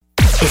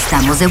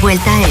Estamos de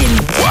vuelta en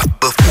What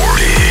the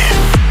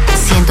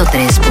 40. 103.3.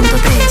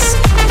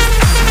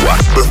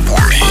 What the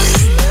 40.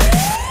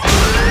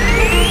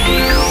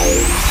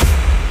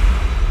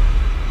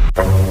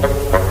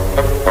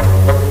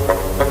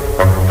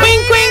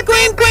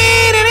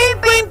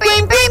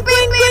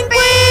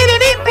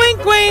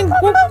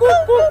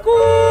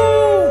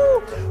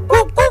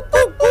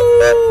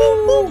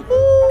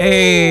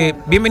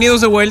 Bienvenidos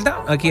de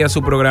vuelta aquí a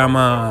su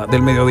programa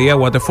del mediodía,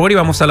 What the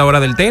 40. Vamos a la hora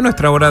del té,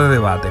 nuestra hora de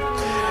debate.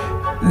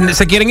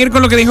 ¿Se quieren ir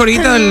con lo que dijo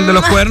ahorita de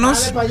los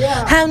cuernos?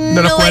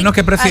 ¿De los cuernos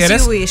que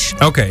prefieres?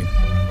 Ok.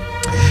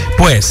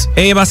 Pues,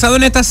 basado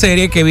en esta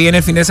serie que vi en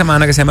el fin de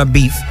semana que se llama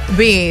Beef.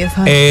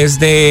 Es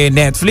de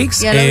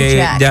Netflix.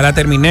 Ya la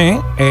terminé.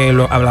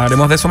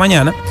 Hablaremos de eso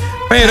mañana.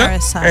 Pero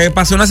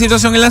pasó una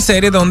situación en la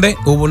serie donde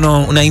hubo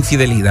una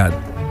infidelidad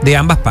de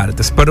ambas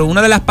partes. Pero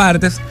una de las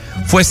partes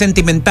fue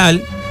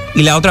sentimental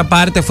y la otra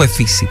parte fue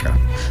física.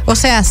 O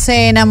sea,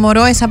 se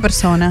enamoró esa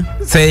persona.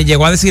 Se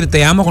llegó a decir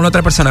te amo con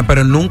otra persona,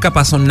 pero nunca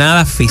pasó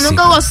nada físico.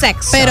 Nunca hubo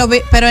sexo.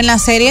 Pero en la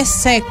serie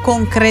se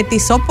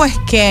concretizó pues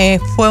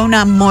que fue un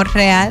amor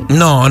real.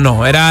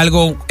 No, era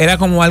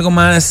como algo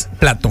más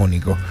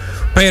platónico.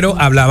 Pero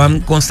hablaban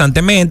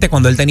constantemente.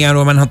 Cuando él tenía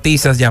nuevas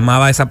noticias,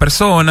 llamaba a esa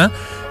persona.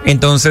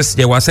 Entonces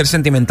llegó a ser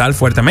sentimental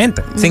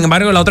fuertemente. Sin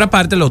embargo, la otra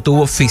parte lo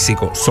tuvo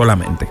físico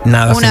solamente.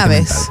 Nada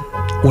sentimental.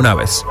 Una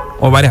vez.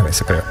 O varias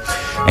veces, creo.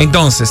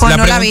 Entonces, pues la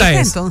no pregunta la viste,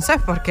 es... entonces,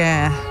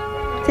 porque...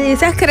 Si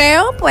dices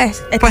creo,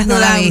 pues no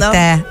la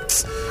viste.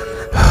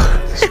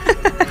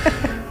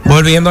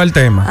 Volviendo al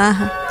tema.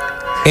 Ajá.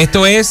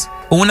 Esto es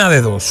una de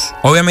dos.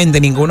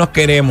 Obviamente ninguno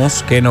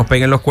queremos que nos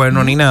peguen los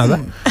cuernos ni nada.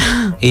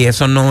 Y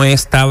eso no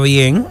está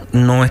bien.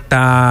 No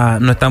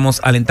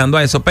estamos alentando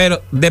a eso.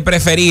 Pero de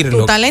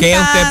preferirlo, ¿qué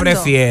usted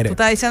prefiere? Tú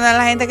estás diciendo a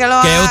la gente que lo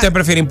haga. ¿Qué usted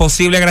prefiere?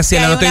 Imposible,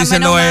 Graciela, no estoy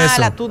diciendo eso.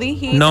 Mala, tú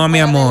dijiste, no, mi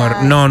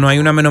amor, no hay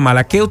una menos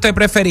mala. ¿Qué usted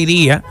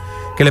preferiría?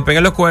 ¿Que le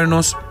peguen los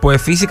cuernos, pues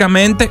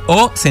físicamente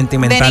o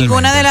sentimentalmente? De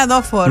ninguna de las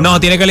dos formas. No,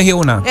 tiene que elegir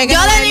una. Yo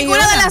de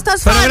ninguna de las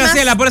dos formas. Pero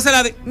Graciela, por eso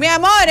Mi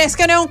amor, es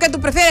que no es aunque tú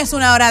prefieres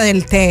una hora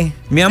del té.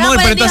 Mi amor,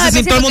 pero entonces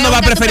si todo el mundo va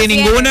a preferir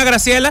ninguna,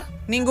 Graciela.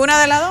 Ninguna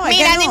de las dos.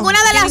 Mira, ninguna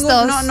de las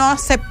dos. No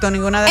acepto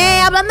ninguna de las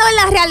dos. Hablando de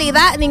la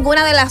realidad,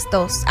 ninguna de las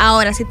dos.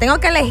 Ahora, si tengo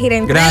que elegir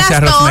entre las dos.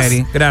 Gracias,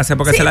 Rosmery. Gracias,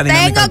 porque esa es la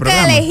dinámica del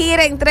programa. Tengo que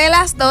elegir entre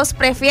las dos,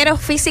 prefiero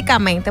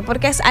físicamente,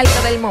 porque es algo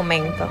del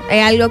momento.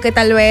 Es algo que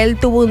tal vez él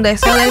tuvo un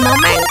deseo del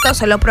momento,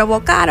 se lo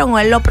provocaron o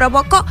él lo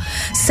provocó,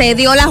 se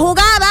dio la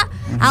jugada.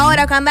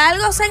 Ahora, cuando es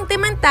algo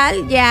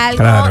sentimental, ya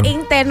algo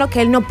interno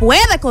que él no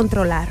puede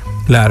controlar.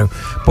 Claro.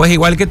 Pues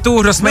igual que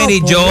tú,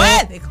 Rosmery, yo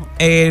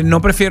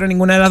no prefiero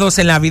ninguna de las dos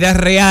en la vida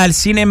real.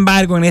 Sin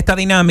embargo, en esta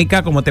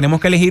dinámica, como tenemos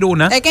que elegir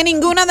una, es que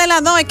ninguna de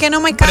las dos, es que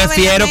no me cabe.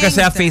 Prefiero que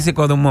sea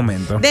físico de un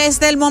momento.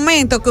 Desde el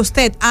momento que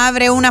usted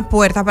abre una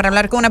puerta para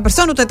hablar con una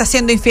persona, usted está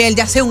siendo infiel,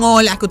 ya sea un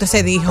hola que usted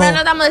se dijo. Pero no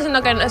estamos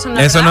diciendo que eso no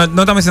es verdad.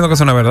 No estamos diciendo que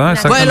eso no es verdad.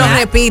 Pues lo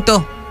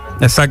repito.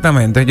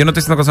 Exactamente. Yo no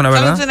estoy diciendo que eso no es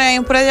verdad. ¿Tú tienes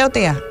un puré de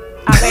tía?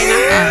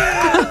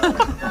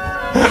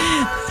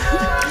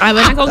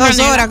 Avena con 2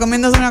 horas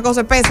comiéndose una cosa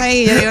espesa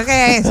ahí. Yo digo,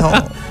 ¿qué es eso?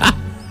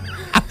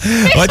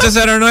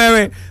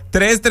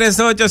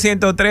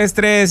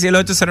 809-338-1033 y el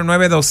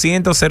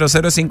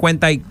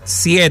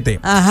 809-200-0057.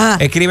 Ajá.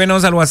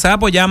 Escríbenos al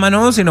WhatsApp o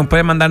llámanos y nos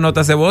pueden mandar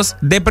notas de voz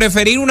de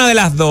preferir una de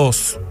las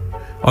dos.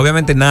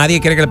 Obviamente nadie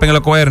quiere que le peguen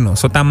los cuernos.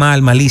 Eso está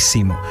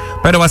malísimo.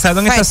 Pero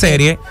basado en esta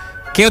serie,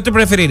 ¿qué usted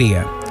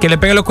preferiría? ¿Que le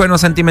pegue los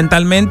cuernos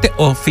sentimentalmente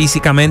o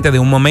físicamente de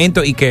un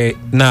momento y que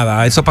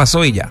nada, eso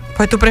pasó y ya?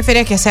 Pues tú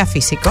prefieres que sea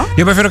físico.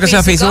 Yo prefiero que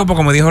sea físico porque,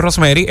 como dijo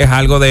Rosmery, es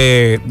algo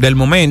del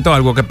momento,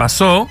 algo que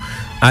pasó,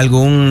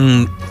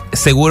 algún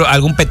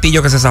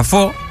petillo que se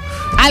zafó.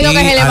 Algo que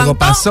se levantó. Algo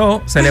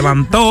pasó, se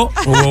levantó,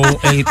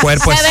 el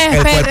cuerpo es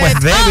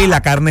débil, la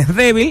carne es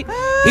débil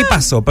y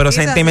pasó, pero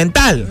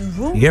sentimental.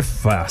 Y es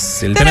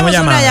fácil. Tenemos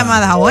una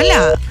llamada.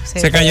 Hola.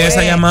 Se cayó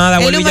esa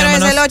llamada. El número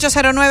es el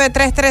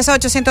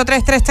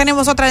 809-338-1033.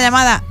 Tenemos otra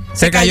llamada.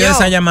 Se cayó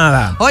esa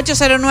llamada.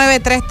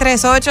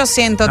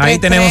 809-338-1033. Ahí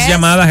tenemos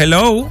llamadas.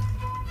 Hello.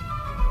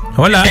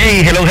 Hola.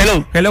 Hey, hello.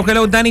 Hello,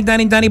 Danny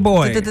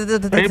boy.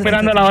 Estoy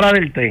esperando la hora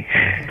del té.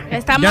 Ya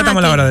estamos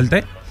a la hora del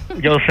té.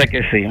 Yo sé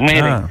que sí.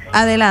 Miren.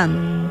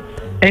 Adelante.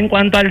 En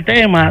cuanto al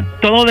tema,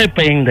 todo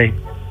depende.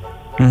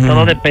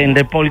 Todo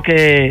depende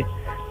porque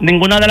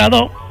ninguna de las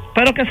dos,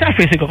 pero que sea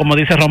físico, como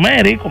dice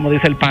Rosmery, como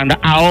dice el Panda.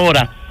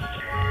 Ahora,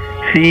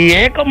 si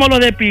es como lo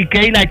de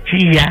Piqué y la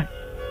chía,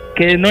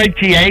 que no es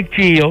chía, es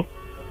chío,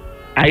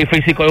 ahí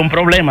físico es un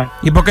problema.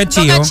 ¿Y por qué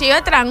chío? Porque chío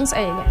es trans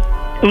ella.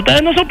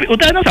 Ustedes no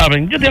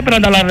saben. Yo estoy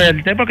esperando hablar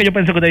del té porque yo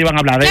pensé que ustedes iban a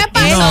hablar de ¿Qué esto.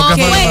 pasó? No,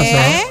 ¿qué fue que pasó?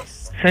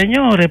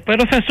 Señores,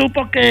 pero se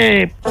supo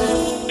que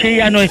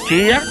chía no es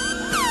chía,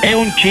 es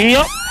un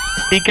chío,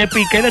 y que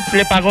Piqué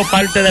le pagó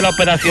parte de la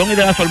operación y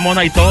de las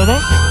hormonas y todo.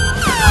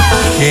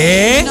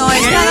 ¿Qué? No,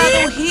 está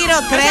dando un giro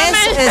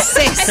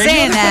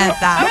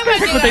 360. Yo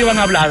pensé que ustedes iban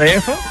a hablar de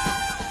eso.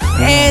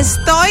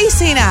 Estoy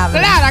sin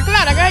habla.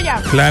 Clara, que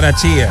ella. Clara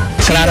Chía.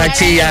 Clara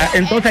Chía.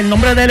 Entonces el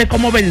nombre de él es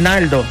como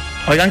Bernardo.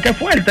 Oigan qué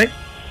fuerte.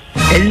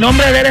 El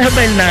nombre de él es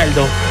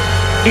Bernardo.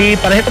 Y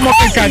parece como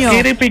que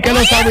Shakira y Piqué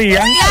lo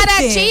sabían.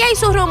 Clarachía y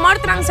su rumor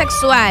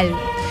transexual.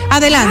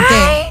 Adelante.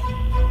 Ay.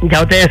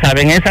 Ya ustedes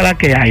saben, esa es la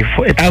que hay.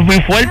 Está muy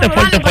fuerte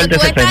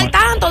ese tema.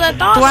 Tanto de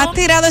todo. Tú has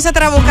tirado ese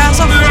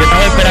trabucazo. Yo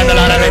estaba esperando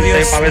la hora de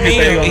Dios para ver si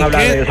ustedes iban a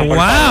hablar de eso.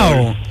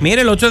 Wow.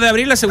 Mire, el 8 de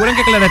abril le aseguran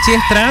que Clarachía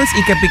es trans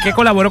y que Piqué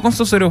colaboró con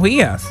sus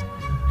cirugías.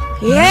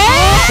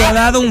 Se ha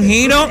dado un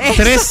giro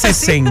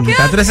 360.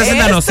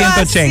 360 no,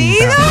 180.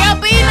 ¿Qué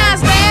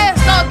opinas de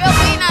esto? ¿Qué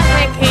opinas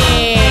de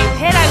que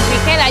Herrand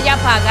Piqué le haya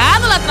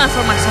pagado la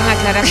transformación a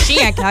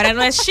Clarachía, que ahora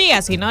no es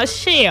Shia, sino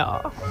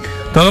Shio?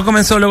 Todo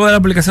comenzó luego de la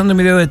publicación de un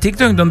video de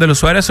TikTok en donde el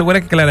usuario asegura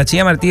que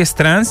Clarachía Martí es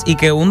trans y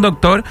que un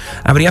doctor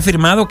habría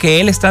afirmado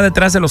que él está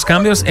detrás de los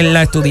cambios en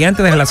la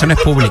estudiante de relaciones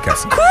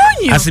públicas.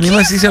 Asimismo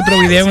existe otro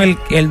video en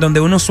el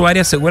donde un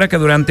usuario asegura que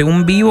durante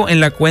un vivo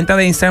en la cuenta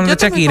de Instagram de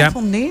Shakira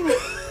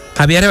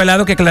había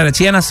revelado que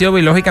Clarachía nació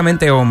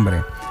biológicamente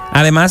hombre.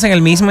 Además, en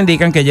el mismo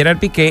indican que Herrand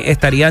Piqué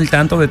estaría al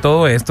tanto de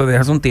todo esto desde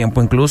hace un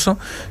tiempo, incluso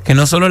que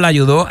no solo le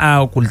ayudó a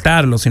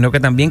ocultarlo, sino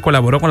que también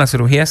colaboró con las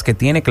cirugías que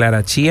tiene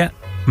Clarachía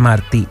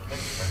Martí.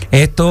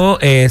 Esto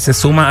se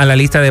suma a la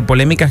lista de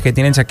polémicas que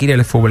tienen Shakira,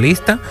 el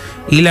futbolista,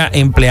 y la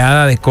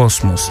empleada de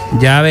Cosmos.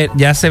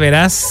 Ya se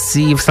verá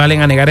si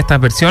salen a negar estas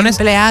versiones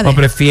o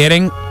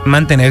prefieren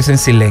mantenerse en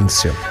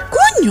silencio.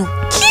 ¡Coño!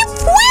 ¡Qué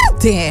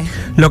fuerte!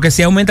 Lo que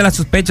sí aumenta las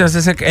sospechas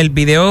es que el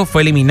video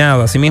fue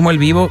eliminado. Asimismo, el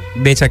vivo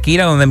de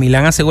Shakira, donde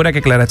Milán asegura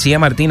que Clarachía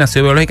Martí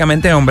nació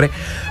biológicamente hombre,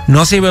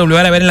 no se volvió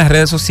a ver en las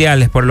redes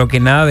sociales, por lo que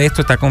nada de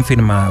esto está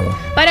confirmado.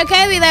 ¿Pero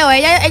qué video?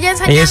 Ella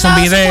enseñando es un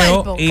video su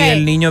cuerpo. y ¿Qué?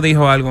 el niño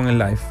dijo algo en el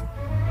live.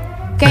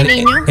 ¿Qué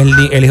niño?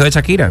 El hijo de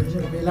Shakira.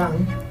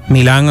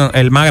 Milán,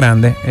 el más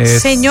grande.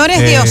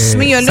 Señores, Dios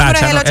mío, el número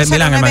Sacha, es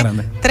el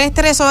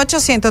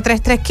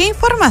 809-338-1033. ¿Qué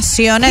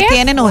informaciones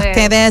tienen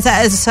ustedes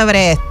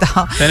sobre esto?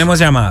 Tenemos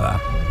llamada.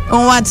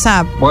 Un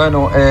WhatsApp.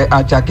 Bueno,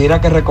 a Shakira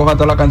que recoja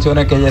todas las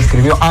canciones que ella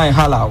escribió. En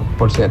Jalao,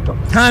 por cierto.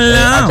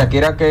 A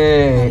Shakira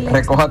que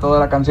recoja todas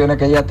las canciones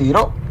que ella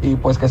tiró y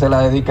pues que se la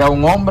dedique a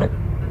un hombre.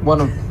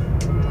 Bueno,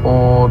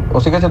 o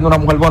sigue siendo una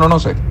mujer, bueno, no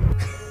sé.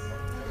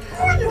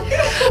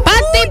 Para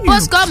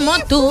tipos como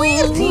tú,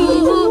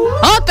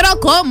 otro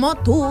como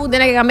tú.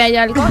 Tiene que cambiar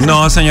ya el cosa.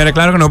 No, señores,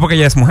 claro que no, porque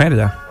ella es mujer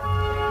ya.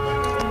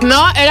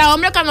 No, era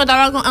hombre cuando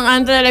estaba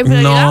antes de la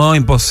infidelidad. No,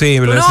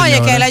 imposible. No, oye,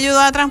 señora. que él ayudó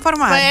a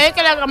transformar. Fue él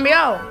que la cambió.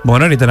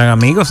 Bueno, ahorita eran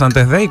amigos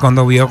antes de, y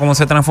cuando vio cómo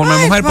se transforma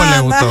en mujer, pues le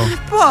gustó.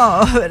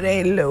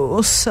 Pobre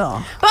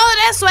Luso. Por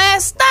eso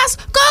estás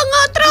con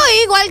otro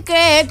igual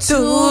que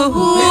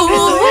tú.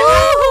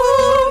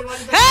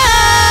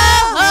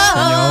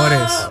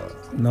 Señores,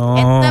 no.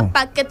 Esto es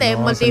para que te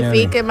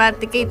mortifique,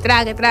 martique y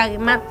trague,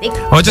 martique.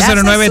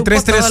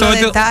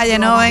 809-338.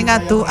 No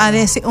venga tú a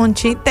decir un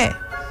chiste.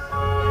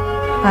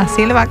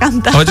 Así le va a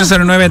cantar.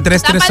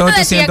 809-338-1033. ¿Cómo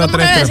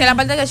le decía la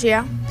parte que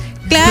decía?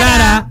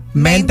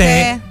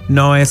 Claramente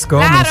no es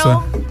como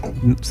Claro.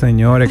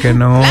 señores, que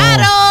no.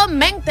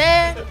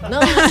 Claramente. No,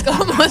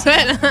 ¿cómo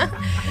suena?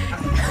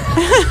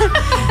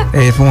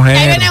 Es mujer.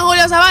 Ahí viene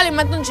Julio Zavala y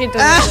mete un chiste.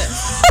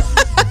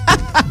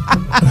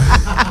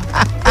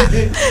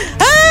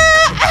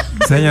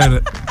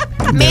 Señor.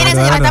 Mire,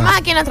 señora, estamos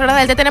aquí en Nuestra hora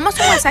del té. Tenemos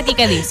un WhatsApp aquí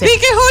que dice: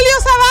 ¡Pique Julio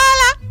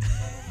Zavala!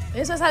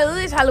 Eso es saludo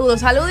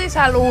y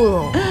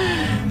saludo.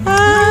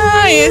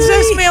 Ay, eso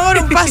es, mi amor,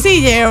 un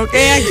pasilleo que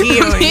hay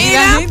aquí hoy. Y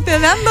la gente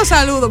dando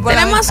saludos por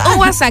Tenemos un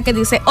WhatsApp que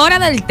dice: hora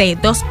del té,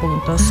 2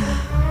 puntos.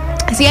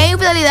 Si hay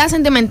infidelidad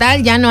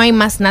sentimental, ya no hay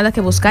más nada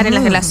que buscar en la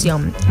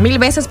relación. 1000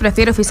 veces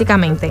prefiero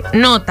físicamente.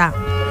 Nota,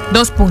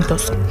 2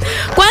 puntos.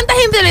 ¿Cuántas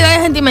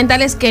infidelidades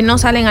sentimentales que no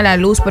salen a la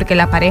luz porque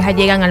la pareja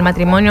llegan al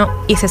matrimonio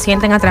y se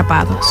sienten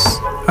atrapados?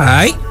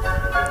 Ay.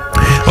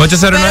 Pero porque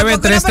una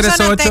 809-338.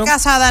 persona esté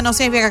casada no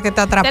significa que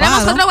está atrapado.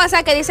 Tenemos otro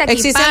WhatsApp que dice aquí: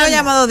 Existe Panda. lo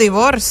llamado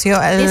divorcio.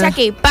 Dice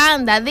aquí: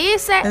 Panda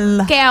dice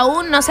que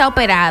aún no se ha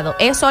operado.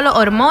 Es solo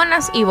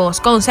hormonas y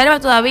voz. Conserva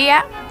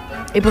todavía.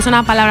 Y puso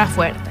una palabra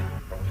fuerte.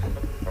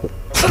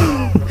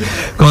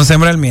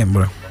 Conserva el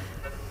miembro.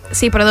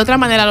 Sí, pero de otra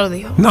manera lo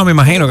dijo. No, me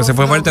imagino que se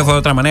fue fuerte, fue de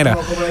otra manera.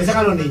 Como le dicen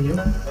a los niños.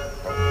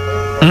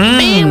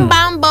 Bim,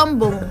 bam, bom,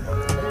 boom.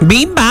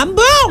 ¡Bim, bam,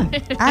 boom!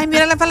 Ay,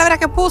 mira la palabra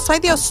que puso.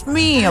 Ay, Dios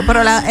mío.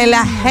 Pero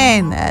la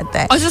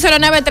gente.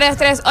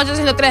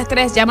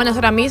 809-338-1033. Llámanos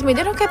ahora mismo y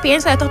dinos qué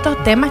piensa de estos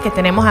 2 temas que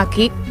tenemos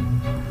aquí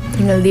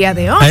en el día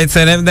de hoy.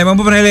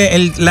 Debemos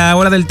ponerle la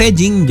hora del té,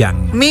 yin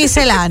yang.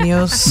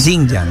 Misceláneos.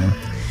 Yin yang.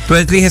 Tú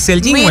eliges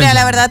el yin o el Mira, yang.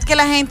 la verdad que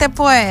la gente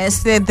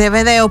pues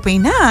debe de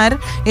opinar.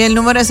 Y el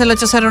número es el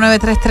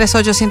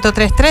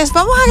 809-338-1033.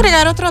 Vamos a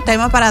agregar otro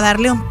tema para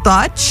darle un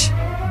touch.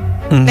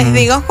 Les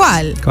digo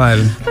cuál.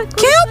 ¿Cuál?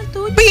 ¿Qué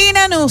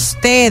opinan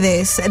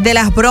ustedes de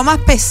las bromas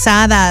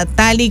pesadas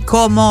tal y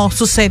como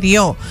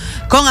sucedió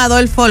con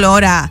Adolfo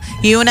Lora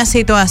y una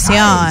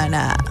situación?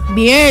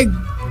 Bien.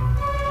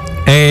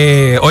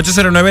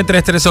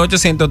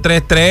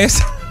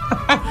 809-338-1033.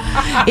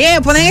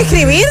 Pueden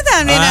escribir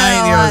también. Ay,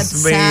 Dios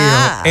mío.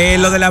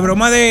 Lo de la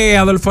broma de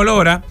Adolfo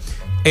Lora,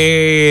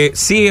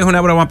 Sí, es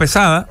una broma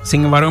pesada.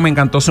 Sin embargo, me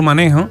encantó su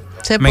manejo.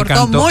 Se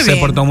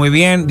portó muy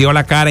bien, dio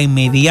la cara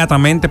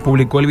inmediatamente,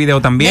 publicó el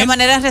video también. De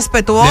manera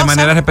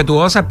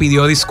respetuosa.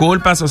 Pidió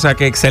disculpas, o sea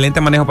que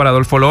excelente manejo para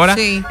Adolfo Lora.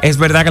 Sí. Es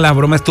verdad que la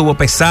broma estuvo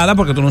pesada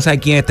porque tú no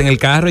sabes quién está en el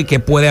carro y qué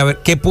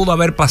pudo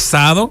haber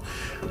pasado.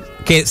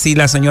 Que si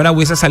la señora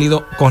hubiese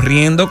salido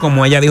corriendo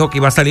como ella dijo que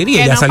iba a salir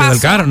y ella salió del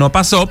carro. No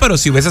pasó, pero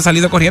si hubiese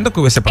salido corriendo, ¿qué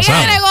hubiese pasado?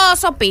 Y agregó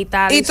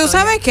sopita. Y tú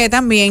sabes que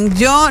también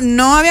yo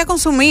no había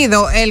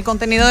consumido el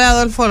contenido de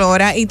Adolfo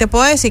Lora y te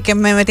puedo decir que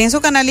me metí en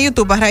su canal de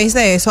YouTube a raíz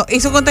de eso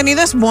y su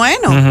contenido es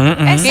bueno.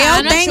 Es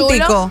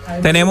auténtico.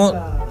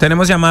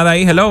 Tenemos llamada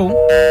ahí, hello.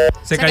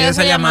 Se cayó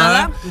esa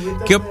llamada.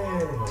 ¿Qué opinas?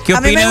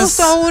 A mí me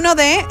gustó uno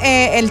de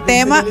el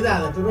tema.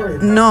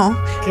 No.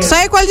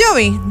 ¿Sabes cuál yo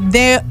vi?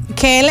 De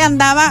que él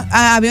andaba,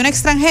 había una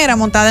extranjera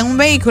montada en un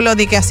vehículo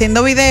de que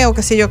haciendo video,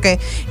 qué sé yo qué,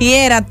 y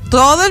era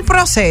todo el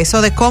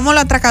proceso de cómo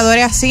los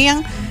atracadores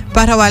hacían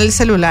para robar el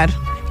celular.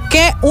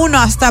 Que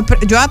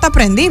yo hasta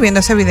aprendí viendo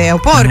ese video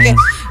porque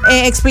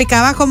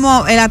explicaba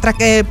cómo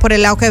por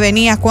el lado que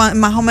venía,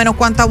 más o menos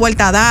cuánta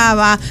vuelta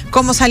daba,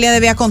 cómo salía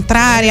de vía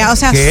contraria, o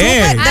sea,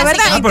 súper, de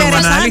verdad,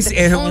 interesante.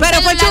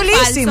 Pero fue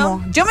chulísimo.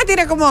 Falso. Yo me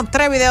tiré como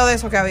 3 videos de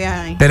esos que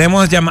había ahí.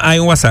 Hay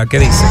un WhatsApp, ¿qué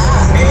dice?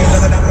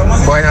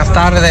 Buenas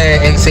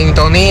tardes, en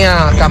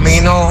sintonía,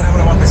 camino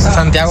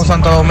Santiago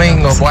Santo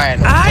Domingo.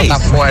 Bueno, eso está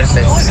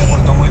fuerte.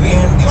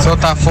 Eso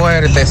está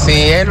fuerte. Si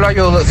él lo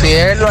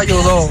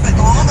ayudó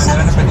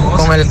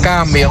con el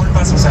cambio,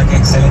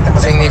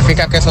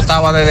 significa que eso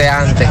estaba desde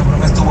antes,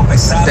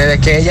 desde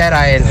que ella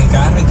era él.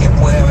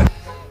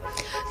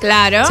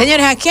 Claro.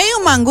 Señores, aquí hay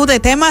un mangú de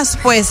temas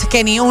pues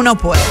que ni uno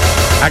puede.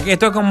 Aquí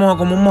esto es como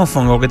un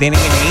mofongo que tiene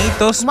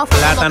guineitos,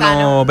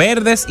 plátanos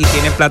verdes y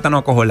tiene plátano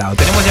acojolado.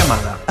 Tenemos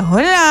llamada.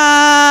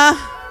 Hola.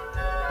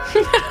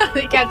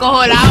 Que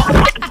acojolado.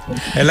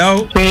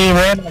 Hello. Sí,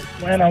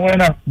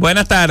 buena.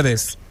 Buenas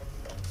tardes.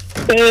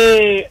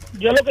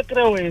 Yo lo que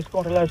creo es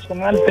con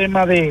relación al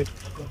tema de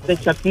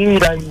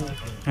Shakira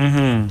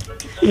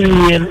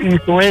y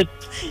su ex,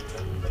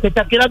 que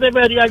Shakira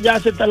debería ya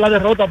aceptar la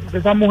derrota porque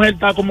esa mujer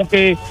está como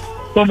que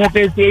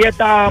si ella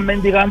está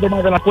mendigando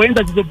más de la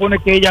cuenta, se supone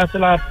que ella se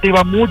la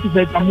priva mucho y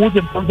se echa mucho,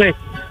 entonces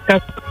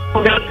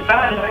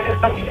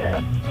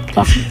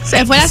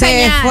se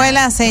fue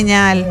la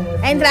señal.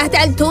 ¿Entraste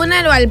al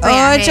túnel o al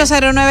peaje?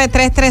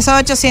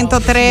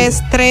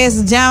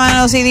 809-338-1033.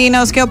 Llámanos y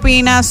dinos qué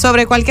opinas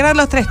sobre cualquiera de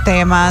los 3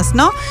 temas,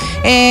 ¿no?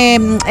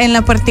 En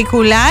lo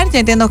particular, yo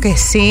entiendo que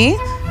sí.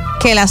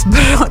 Que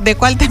 ¿de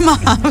cuál tema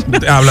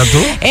hablas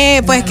tú?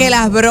 Pues que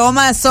las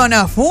bromas son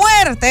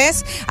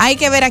fuertes. Hay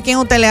que ver a quién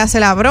usted le hace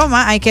la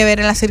broma. Hay que ver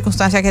en las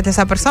circunstancias que está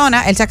esa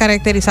persona. Él se ha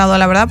caracterizado,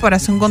 la verdad, por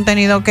hacer un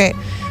contenido que,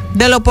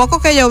 de lo poco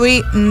que yo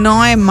vi,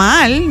 no es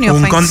mal ni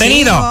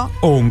ofensivo.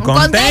 Un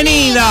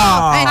contenido.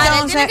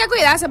 Entonces, tiene que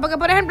cuidarse porque,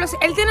 por ejemplo,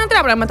 él tiene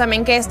otra broma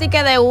también que es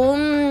de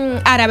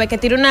un árabe que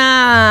tira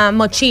una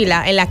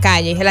mochila en la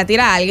calle y se la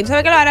tira a alguien.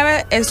 ¿Sabes que los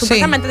árabes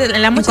supuestamente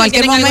en la mochila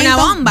tienen alguna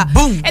bomba?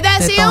 Boom,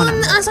 entonces,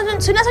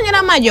 si una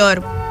señora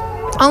mayor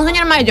a un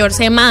señor mayor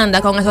se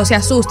manda con eso, se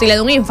asusta y le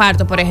da un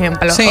infarto, por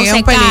ejemplo, sí, o se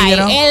un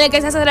peligro. cae, él es el que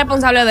se hace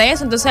responsable de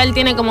eso. Entonces él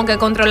tiene como que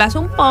controlarse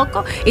un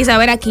poco y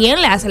saber a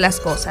quién le hace las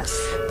cosas.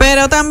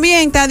 Pero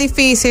también está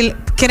difícil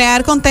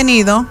crear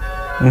contenido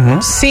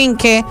sin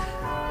que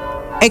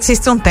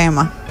exista un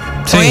tema.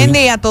 Sí. Hoy en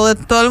día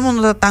todo el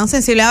mundo está tan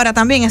sensible. Ahora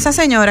también esa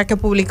señora que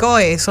publicó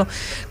eso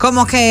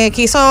como que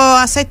quiso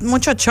hacer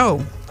mucho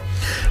show.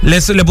 Le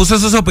puso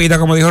su sopita,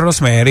 como dijo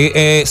Rosmery.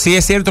 Sí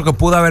es cierto que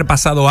pudo haber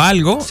pasado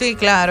algo. Sí,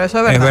 claro, eso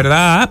es verdad. Es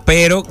verdad,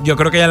 pero yo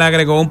creo que ella le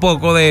agregó un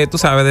poco de, tú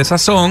sabes, de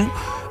sazón.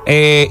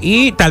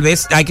 Y tal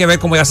vez hay que ver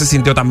cómo ella se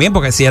sintió también,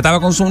 porque si ella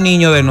estaba con su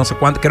niño de no sé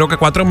cuánto, creo que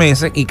 4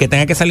 meses, y que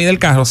tenga que salir del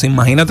carro,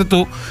 imagínate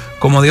tú,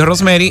 como dijo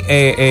Rosmery, sí,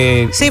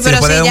 pero se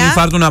puede dar un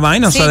infarto, una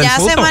vaina. Si ya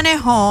se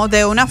manejó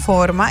de una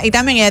forma, y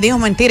también ella dijo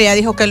mentira, ella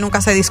dijo que él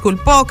nunca se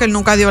disculpó, que él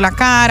nunca dio la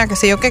cara, que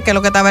sé yo qué, que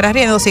lo que estaba era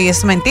riendo. Sí,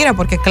 es mentira,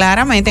 porque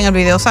claramente en el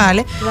video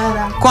sale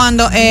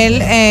cuando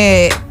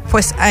él,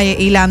 pues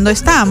hilando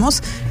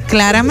estamos,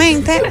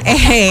 claramente.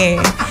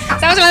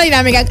 Estamos en la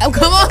dinámica.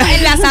 ¿Cómo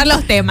enlazar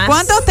los temas?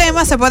 ¿Cuántos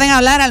temas se pueden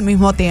hablar al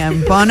mismo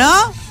tiempo, no?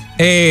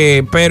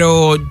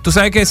 Pero tú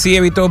sabes que sí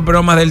he visto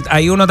bromas del.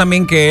 Hay uno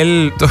también que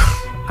él.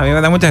 A mí me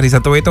da mucha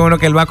risa. Tú viste uno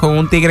que él va con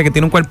un tigre que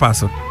tiene un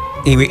cuerpazo.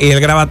 Y él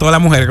graba a toda la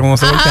mujer como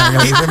se voltean.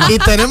 Y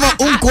tenemos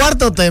un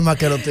cuarto tema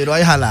que lo tiró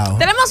ahí jalado.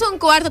 Tenemos un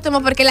cuarto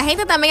tema porque la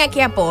gente también aquí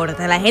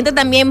aporta. La gente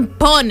también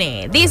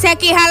pone. Dice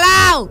aquí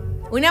jalado.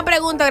 Una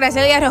pregunta,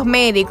 Graciella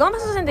Rosmery. ¿Cómo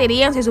se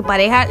sentirían si su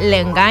pareja le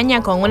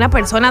engaña con una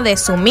persona de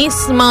su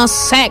mismo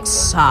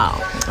sexo?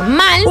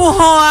 Mal.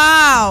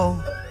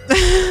 ¡Wow!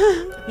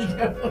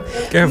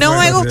 No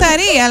me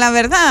gustaría, la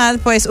verdad,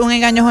 pues un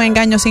engaño es un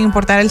engaño sin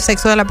importar el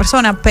sexo de la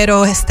persona,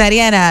 pero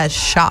estaría en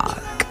shock.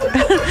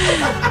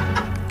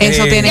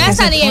 Eso tiene ya que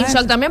ser. Ya estaría en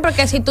shock también,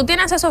 porque si tú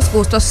tienes esos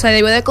gustos, se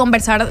debe de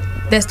conversar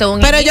desde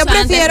un Pero yo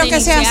prefiero que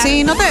sea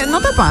así, ¿no te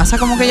pasa?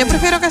 Como que yo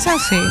prefiero que sea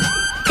así.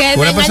 Que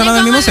una persona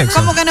del mismo sexo.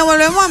 Como que nos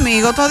volvemos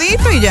amigos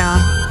todito y ya.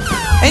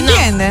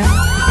 ¿Entiendes?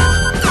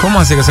 ¿Cómo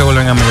así que se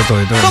vuelven amigos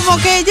todos? Como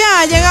que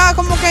ya, llegaba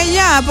como que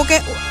ya,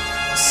 porque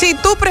si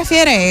tú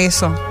prefieres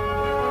eso.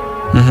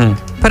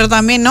 Pero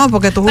también no,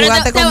 porque tú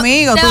jugaste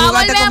conmigo, tú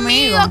jugaste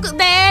conmigo. Amigo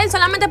de él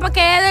solamente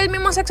porque es del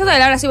mismo sexo de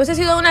él. Ahora, si hubiese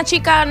sido una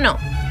chica, no.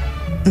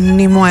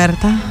 Ni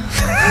muerta.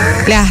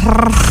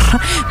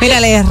 Mira,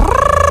 le hago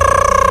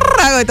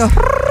esto.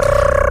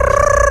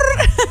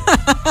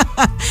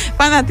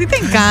 Panda, a ti te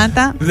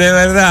encanta. De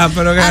verdad,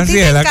 pero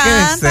Graciela, ¿qué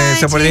es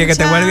eso? Porque que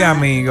te vuelve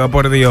amigo,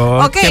 por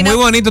Dios. Okay, que muy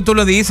bonito tú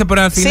lo dices,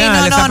 pero al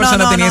final esa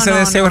persona tenía ese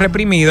deseo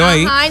reprimido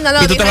ahí.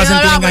 Y tú te vas a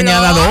sentir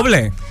engañada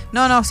doble.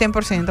 No,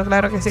 100%,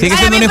 claro que sí. Sigue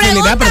siendo una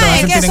infidelidad, pero te vas a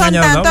sentir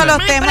engañada doble. Es que son tantos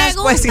los temas,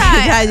 pues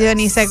ya yo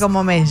ni sé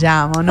cómo me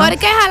llamo, ¿no? ¿Por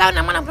qué jalado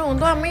una mano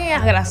preguntó a mí, a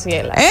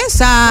Graciela?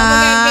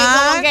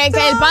 Exacto. Como que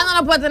el Panda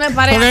no puede tener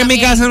pareja. Porque en mi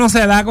caso no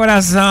se da,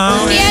 corazón.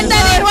 ¿Quién te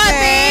dijo a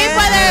ti?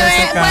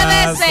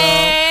 Puede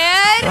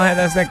ser. No es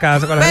de ese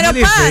caso, corazón. Pero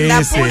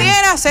Panda,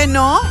 pudiera ser,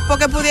 no,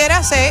 porque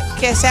pudiera ser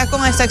que sea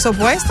con el sexo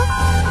opuesto.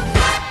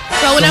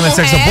 Con el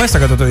sexo opuesto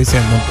que te estoy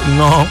diciendo.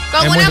 No,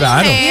 es muy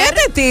raro. ¿Y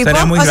este tipo?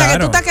 Sería muy sea raro. que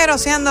tú estás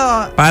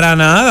queroseando. Para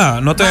nada,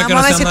 no estoy queroseando nada.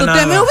 Vamos a ver si tú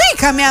te me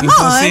ubicas, mi amor.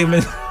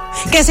 Imposible.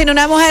 Que si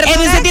una mujer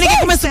dice tiene que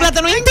comer su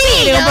plátano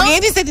entero. Porque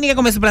él dice tiene que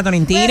comer su plátano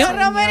entero.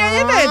 Pero Romero,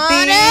 yo te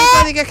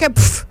digo que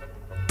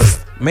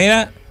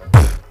mira.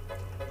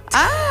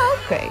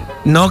 Ok.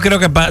 No creo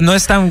que no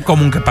es tan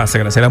común que pase,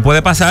 Graciela.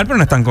 Puede pasar, pero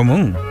no es tan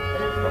común.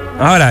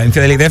 Ahora,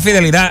 infidelidad es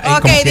fidelidad.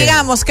 Ok,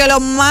 digamos que lo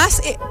más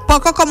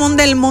poco común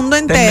del mundo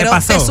entero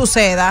te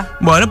suceda.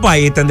 Bueno, pues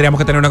ahí tendríamos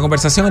que tener una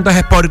conversación.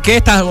 Entonces, ¿por qué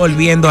estás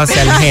volviendo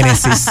hacia el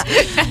Génesis?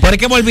 ¿Por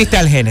qué volviste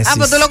al Génesis?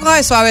 Pues tú lo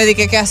coges suave, di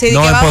que así.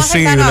 No que es vamos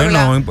posible, a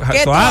no.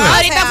 Suave.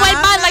 Ahorita fue el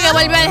Panda que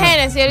vuelve al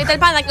Génesis. Ahorita el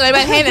Panda que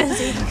vuelve al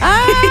Génesis.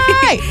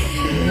 Ay.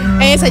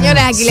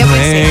 Señores, aquí le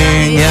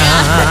presento.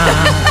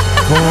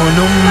 Con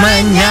un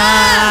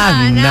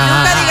mañana.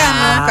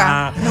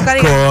 Nunca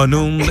digas.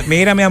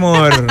 Mira, mi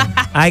amor,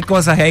 hay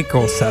cosas y hay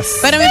cosas.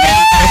 Pero mi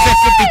pregunta ese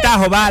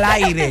escupitajo va al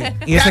aire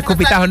y ese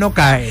escupitajo no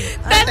cae.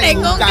 Te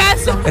tengo un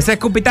caso. Ese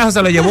escupitajo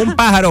se lo llevó un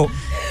pájaro.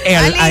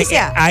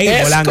 Ahí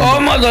es volando.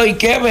 cómodo y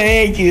qué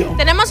bello.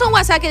 Tenemos un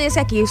WhatsApp que dice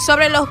aquí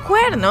sobre los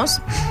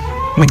cuernos.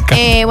 Me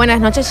encanta. Buenas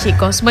noches,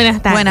 chicos.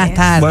 Buenas tardes. Buenas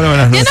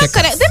Yo no noches.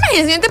 creo. ¿Te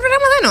imaginas este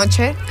programa de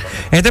noche?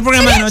 Este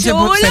programa de noche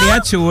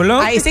sería chulo.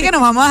 Ahí sí que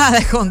nos vamos a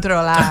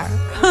descontrolar.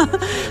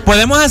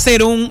 Podemos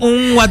hacer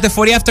un What the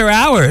 40 After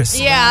Hours.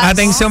 Yes.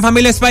 Atención,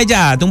 familia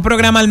Espaillat. Un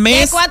programa al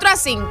mes. De 4 a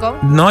 5.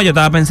 No, yo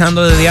estaba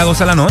pensando de día a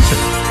 12 de la noche.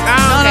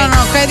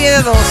 No. ¿Qué día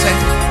de 12?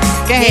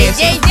 ¿Qué es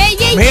eso?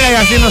 Mira, y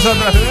así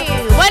nosotros.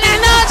 Buenas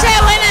noches,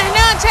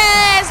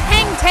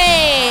 gente.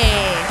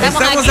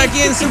 Estamos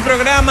aquí en su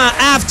programa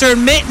After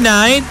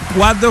Midnight,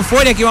 What the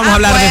 40. Aquí vamos a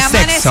hablar de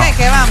sexo.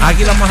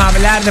 Aquí vamos a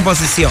hablar de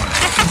posiciones.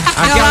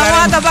 Nos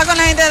vamos a topar con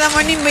la gente de The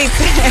Morning Beat.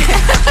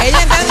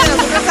 Ella entrando y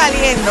nosotros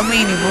saliendo,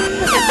 mínimo.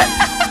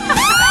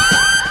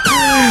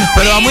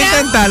 Pero vamos a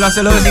intentarlo,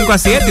 hacerlo de 5 a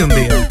 7 un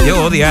día.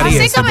 Yo odiaría así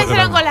eso. Así como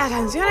hicieron con las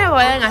canciones,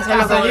 pueden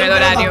hacerlo con el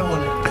horario.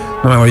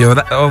 No, yo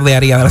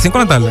odiaría. ¿De las 5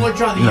 de la tarde?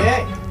 8 a 10.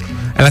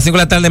 A las 5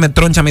 de la tarde me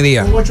troncha mi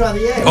día. 8 a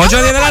 10. 8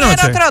 a 10 de la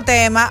noche. Otro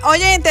tema.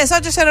 Oyentes,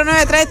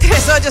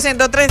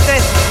 809-338-1033.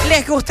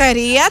 ¿Les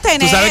gustaría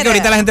tener? Tú sabes que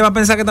ahorita la gente va a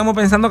pensar que estamos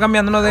pensando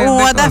cambiando de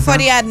What the cosas.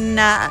 40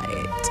 night.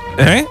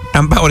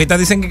 Ahorita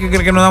dicen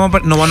que no vamos a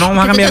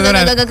cambiar de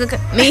horario.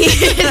 Mira,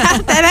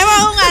 tenemos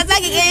un WhatsApp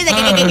que dice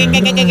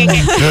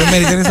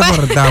Es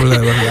insoportable,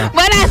 de verdad.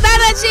 Buenas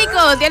tardes,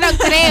 chicos. Yo no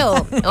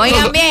creo.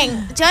 Oigan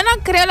bien, yo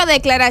no creo lo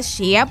de Clara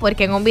Shia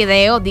porque en un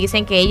video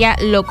dicen que ella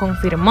lo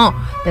confirmó,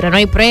 pero no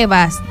hay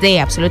pruebas de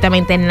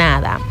absolutamente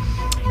nada.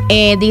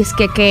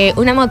 Dice que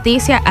una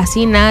noticia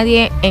así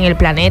nadie en el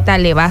planeta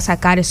le va a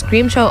sacar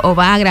screenshot o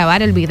va a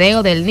grabar el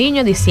video del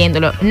niño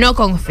diciéndolo. No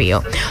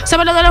confío.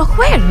 Sobre lo de los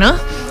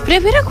cuernos,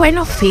 prefiero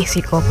cuernos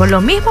físicos, por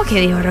lo mismo que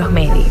dijo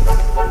Rosmery.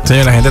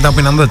 Sí, la gente está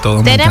opinando de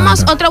todo.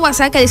 Tenemos otro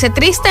WhatsApp que dice,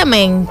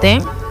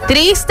 tristemente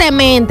se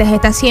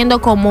está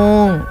haciendo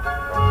común.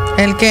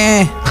 ¿El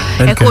qué?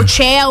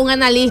 Escuché a un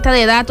analista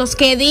de datos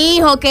que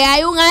dijo que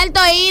hay un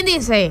alto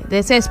índice de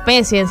esa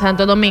especie en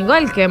Santo Domingo.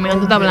 ¿El qué? ¿Me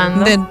estás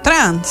hablando? De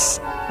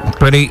trans.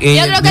 Pero yo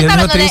creo que está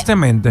hablando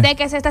tristemente de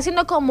que se está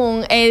haciendo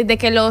común, de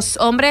que los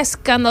hombres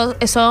cuando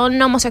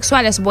son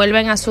homosexuales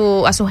vuelven a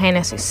su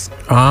génesis.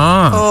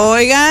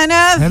 Oigan,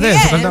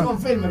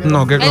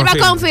 no, que él va a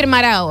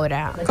confirmar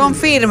ahora.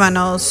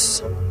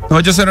 Confírmanos.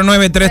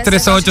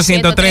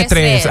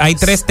 809-338-1033. Hay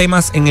 3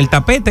 temas en el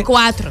tapete.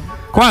 4.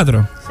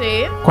 ¿4?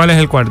 Sí. ¿Cuál es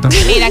el cuarto?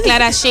 Mira,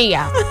 Clara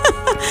Shia.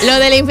 Lo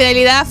de la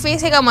infidelidad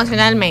física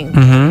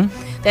emocionalmente.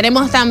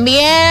 Tenemos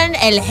también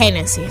el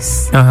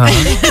Génesis. Ajá.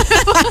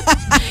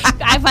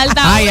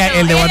 Falta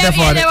el de What the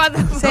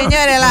 40.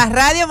 Señores, la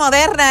radio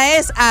moderna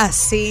es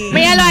así.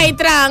 Míralo ahí,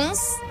 trans.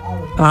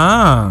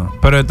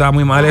 Pero está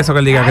muy mal eso que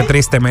él diga que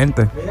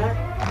tristemente.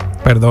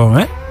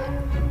 Perdón,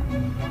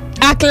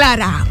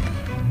 Aclara.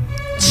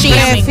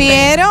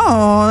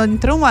 Prefiero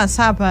entre un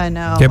WhatsApp,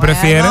 no. ¿Qué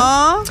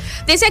prefiero?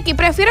 Dice aquí,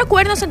 prefiero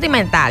cuernos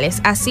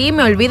sentimentales. Así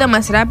me olvido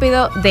más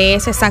rápido de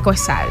ese saco de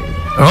sal.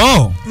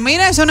 Oh.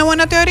 Mira, eso es una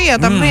buena teoría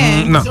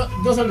también. No. Eso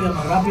se olvida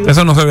más rápido.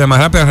 Eso no se olvida más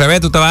rápido. Al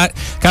revés, tú te vas,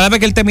 cada vez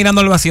que él esté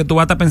mirando al vacío, tú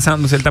vas a estar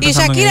pensando si él está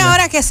pensando. Y Shakira, en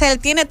ahora que se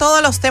tiene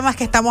todos los temas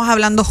que estamos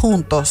hablando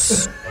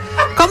juntos,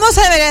 ¿cómo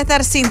se debería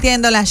estar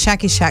sintiendo la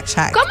Shaki Shak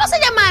Shak? ¿Cómo se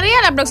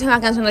llamaría la próxima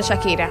canción de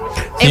Shakira?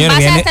 Señor, en base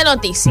viene, a esta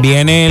noticia.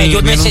 Viene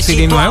un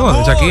CD nuevo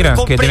de Shakira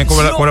que tiene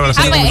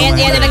colaboración con ella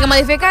tiene que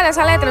modificar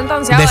esa letra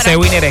entonces.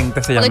 Deseo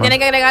inherente se llama. Porque tiene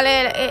que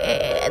agregarle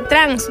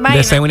trans, vaina.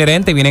 Deseo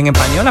inherente, viene en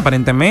español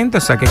aparentemente,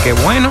 o sea que qué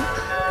bueno.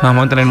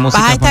 Vamos a tener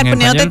música. ¿Vas a estar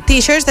poniéndote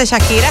t-shirts de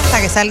Shakira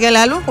hasta que salga el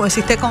álbum? ¿O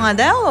hiciste con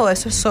Adele o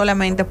eso es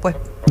solamente pues?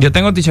 Yo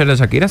tengo t-shirts de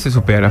Shakira, si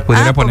supieras.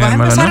 Pudiera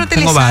ponérmelo, ¿no?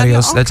 Tengo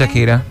varios de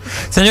Shakira.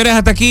 Señores,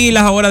 hasta aquí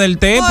las horas del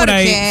té. Por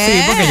ahí.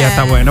 Sí, porque ya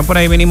está bueno. Por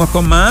ahí venimos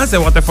con más de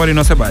Waterfall y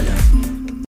no se vayan.